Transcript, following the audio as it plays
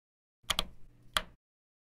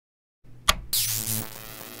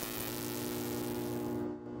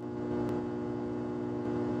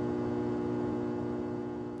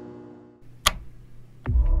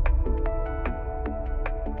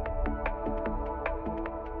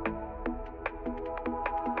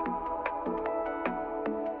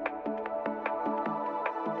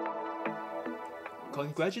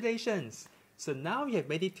Congratulations! So now you have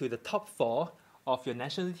made it to the top 4 of your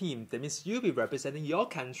national team. That means you'll be representing your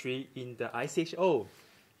country in the IChO.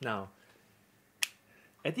 Now,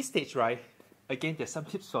 at this stage, right, again, there's some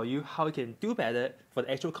tips for you how you can do better for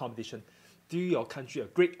the actual competition. Do your country a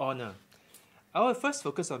great honor. I will first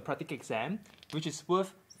focus on practical exam, which is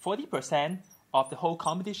worth 40% of the whole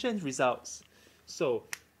competition results. So,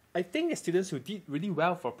 I think the students who did really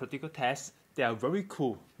well for practical tests, they are very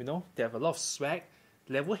cool, they have a lot of swag,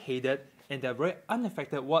 level-headed, and they're very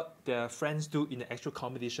unaffected what their friends do in the actual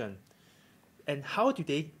competition. And how do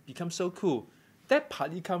they become so cool? That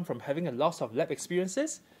partly comes from having a lot of lab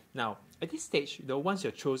experiences. Now, at this stage, once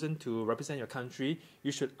you're chosen to represent your country,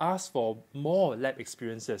 you should ask for more lab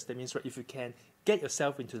experiences. That means, right, if you can get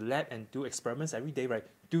yourself into the lab and do experiments every day, right,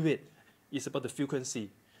 do it. It's about the frequency.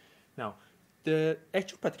 Now, the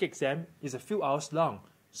actual practical exam is a few hours long.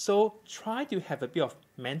 So try to have a bit of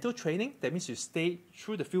mental training. That means you stay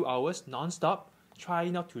through the few hours non-stop. Try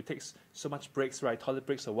not to take so much breaks, right, toilet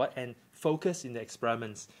breaks or what, and focus in the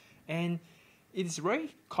experiments. And it is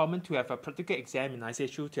very common to have a practical exam in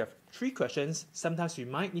IChO to have 3 questions. Sometimes you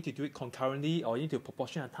might need to do it concurrently or you need to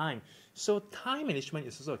proportion of time. So time management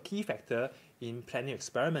is also a key factor in planning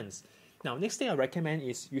experiments. Now, next thing I recommend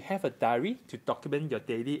is you have a diary to document your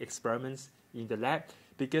daily experiments in the lab,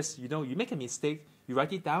 because you make a mistake, you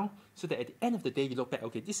write it down so that at the end of the day you look back,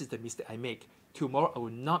 okay, this is the mistake I make. Tomorrow I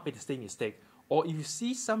will not make the same mistake. Or if you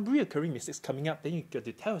see some recurring mistakes coming up, then you got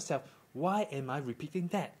to tell yourself, why am I repeating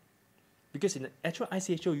that? Because in the actual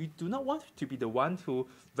IChO, you do not want to be the one who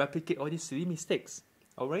replicate all these silly mistakes.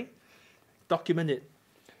 Alright? Document it.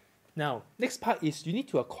 Now, next part is you need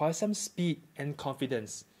to acquire some speed and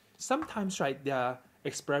confidence. Sometimes, right, there are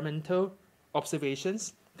experimental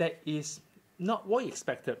observations that is not what you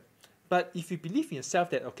expected. But if you believe in yourself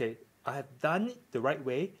that, okay, I have done it the right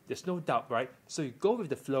way, there's no doubt, right? So you go with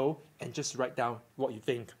the flow and just write down what you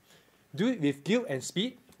think. Do it with guilt and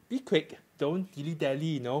speed. Be quick. Don't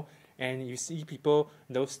dilly-dally, and you see people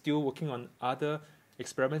still working on other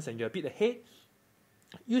experiments and you're a bit ahead.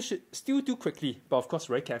 You should still do quickly, but of course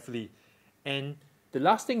very carefully. And the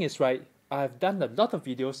last thing is, right, I've done a lot of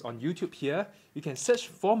videos on YouTube here. You can search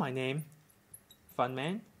for my name,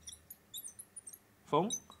 Funman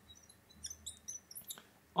Fong,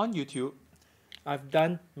 on YouTube. I've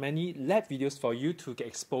done many lab videos for you to get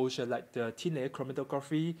exposure, like the thin layer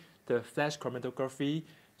chromatography, the flash chromatography,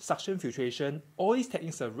 suction filtration. All these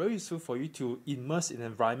techniques are very useful for you to immerse in the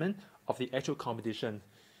environment of the actual competition.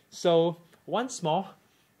 So once more,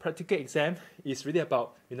 practical exam is really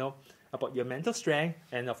about, about your mental strength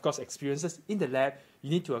and of course experiences in the lab. You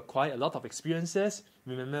need to acquire a lot of experiences.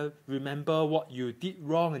 Remember what you did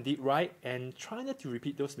wrong and did right, and try not to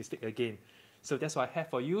repeat those mistakes again. So that's what I have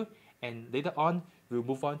for you, and later on we'll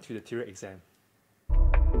move on to the theory exam.